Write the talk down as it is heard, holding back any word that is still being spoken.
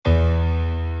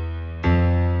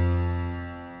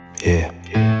Yeah.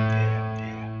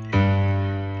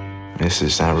 This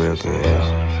shit sound real good,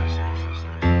 yeah.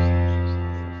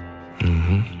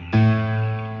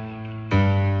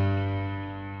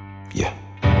 Yeah.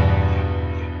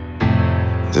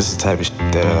 This is the type of shit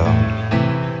that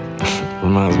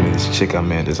reminds me of this chick I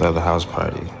met at this other house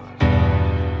party.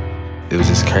 It was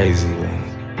just crazy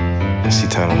when she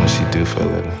told me what she do for a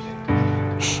living.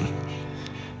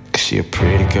 Cause she a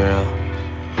pretty girl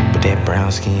with that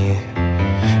brown skin,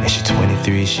 and she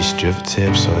 23, she strip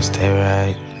tip, so it's that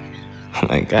right? I'm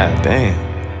like, god damn,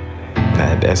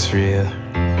 nah, that's real.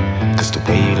 Cause the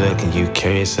way you look and you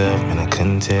carry yourself, man, I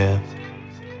couldn't tell.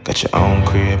 Got your own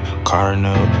crib, car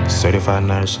note, certified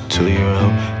nurse,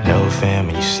 2-year-old, no fam,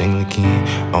 and you single again.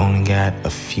 Only got a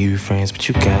few friends, but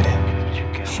you got it.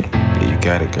 Yeah, you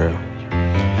got it, girl.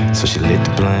 So she lit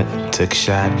the blunt, took a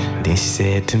shot, then she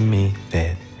said to me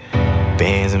that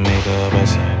bands and makeup, I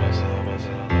said,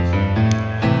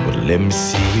 well, let me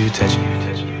see you touch it.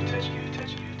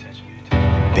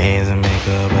 Bands and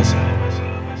makeup, I said,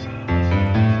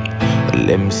 well,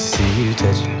 let me see you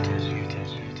touch it.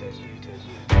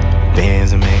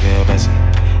 Bands and makeup, I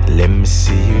said, let me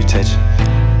see you touch it.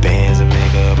 Bands and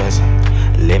makeup, I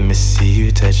said, let me see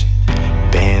you touch it.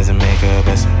 Bands and makeup,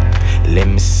 I said, let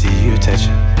me see you touch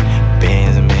it.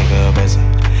 Bands and makeup, I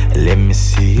said, let me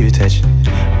see you touch it.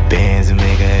 Bands and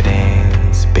make her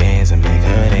dance. Bands and make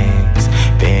her dance.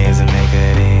 Bands and make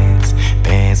her dance.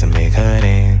 Bands and make her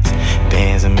dance.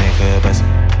 Bands and make her bust.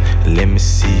 Let me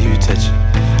see you touch it.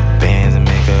 Bands and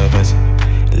make her bust.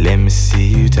 Let me see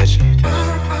you touch it.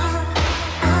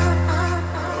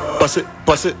 Bust it,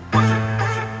 bust it.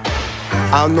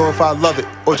 I don't know if I love it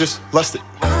or just lust it.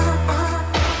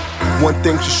 One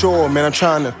thing for sure, man, I'm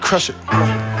trying to crush it.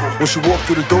 When she walked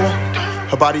through the door,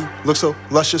 her body looks so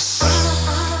luscious.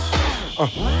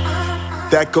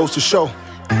 That goes to show.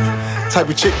 Type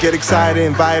of chick get excited,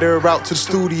 invite her out to the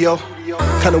studio.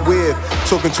 Kinda weird,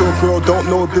 talking to a girl, don't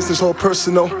know her business or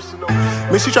personal.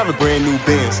 Man, she drive a brand new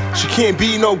Benz. She can't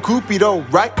be no groupie though,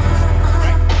 right?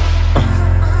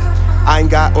 I ain't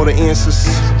got all the answers.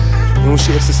 And when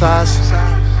she exercise,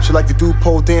 she like to do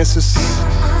pole dances.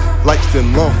 Lights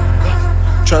dim low,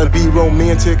 trying to be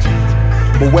romantic,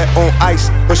 but wet on ice,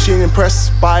 but she ain't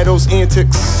impressed by those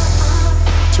antics.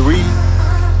 To read,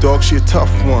 dog, she a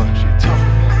tough one,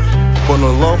 but on the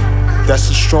low, that's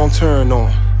a strong turn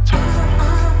on.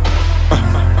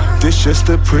 This just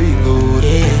a prelude.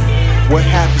 What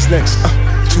happens next?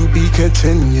 To be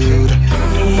continued.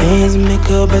 Bands and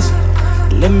makeup bust.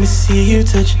 Let me see you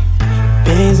touch it.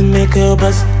 Bands and makeup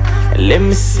bust. Let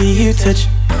me see you touch it.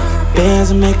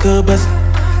 Bands and makeup bust.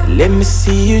 Let me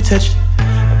see you touch it.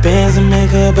 Bands and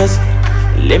makeup bust.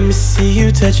 Let me see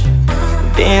you touch it.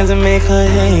 Bands and make her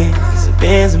dance.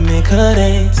 Bands and make her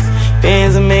dance.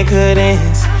 Bands and make her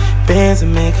dance. Bands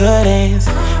and make her dance.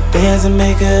 Bands and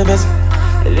make her bust.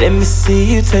 Let me see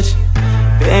you touch it.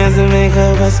 Bands and make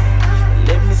her bust.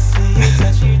 Let me see you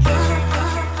touch it.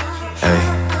 Hey.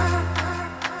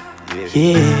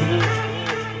 Yeah.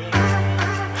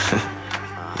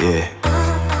 Yeah.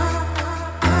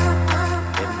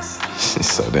 She's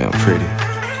so damn pretty.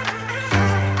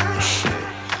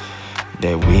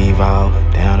 That weave all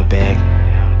down the back,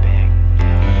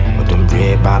 with them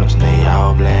red bottoms and they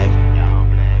all black,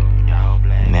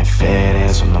 and that fat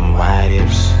ass with them white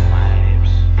hips,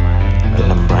 with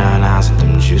them brown eyes and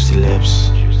them juicy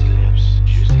lips.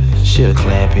 She'll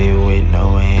clap it with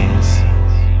no hands,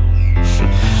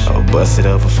 or bust it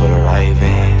open for the right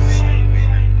bands.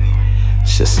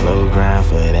 She'll slow grind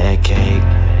for that cake.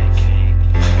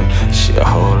 She'll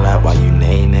hold out while you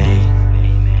nay-nay.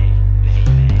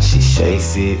 She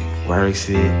shakes it, works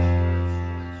it,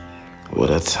 with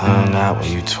her tongue out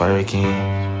when you twerking.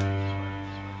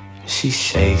 She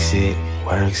shakes it,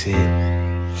 works it,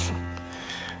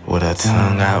 with her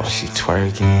tongue out when she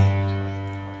twerking.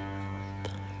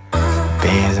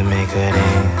 Bands and make her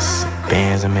dance.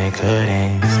 Bands and make her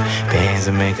dance. Bands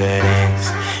and make her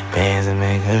dance. Bands and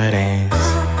make her dance.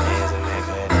 Bands and make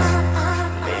her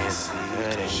dance.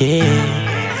 Yeah.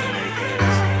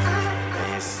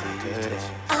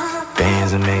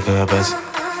 Bands and make her bust.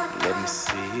 Let me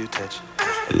see you touch it.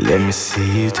 Let me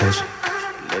see you touch it.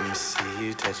 Let me see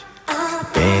you touch it.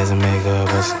 Bands and make her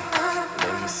bust.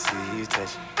 Let me see you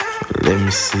touch it. Let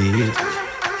me see you.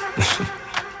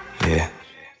 Yeah.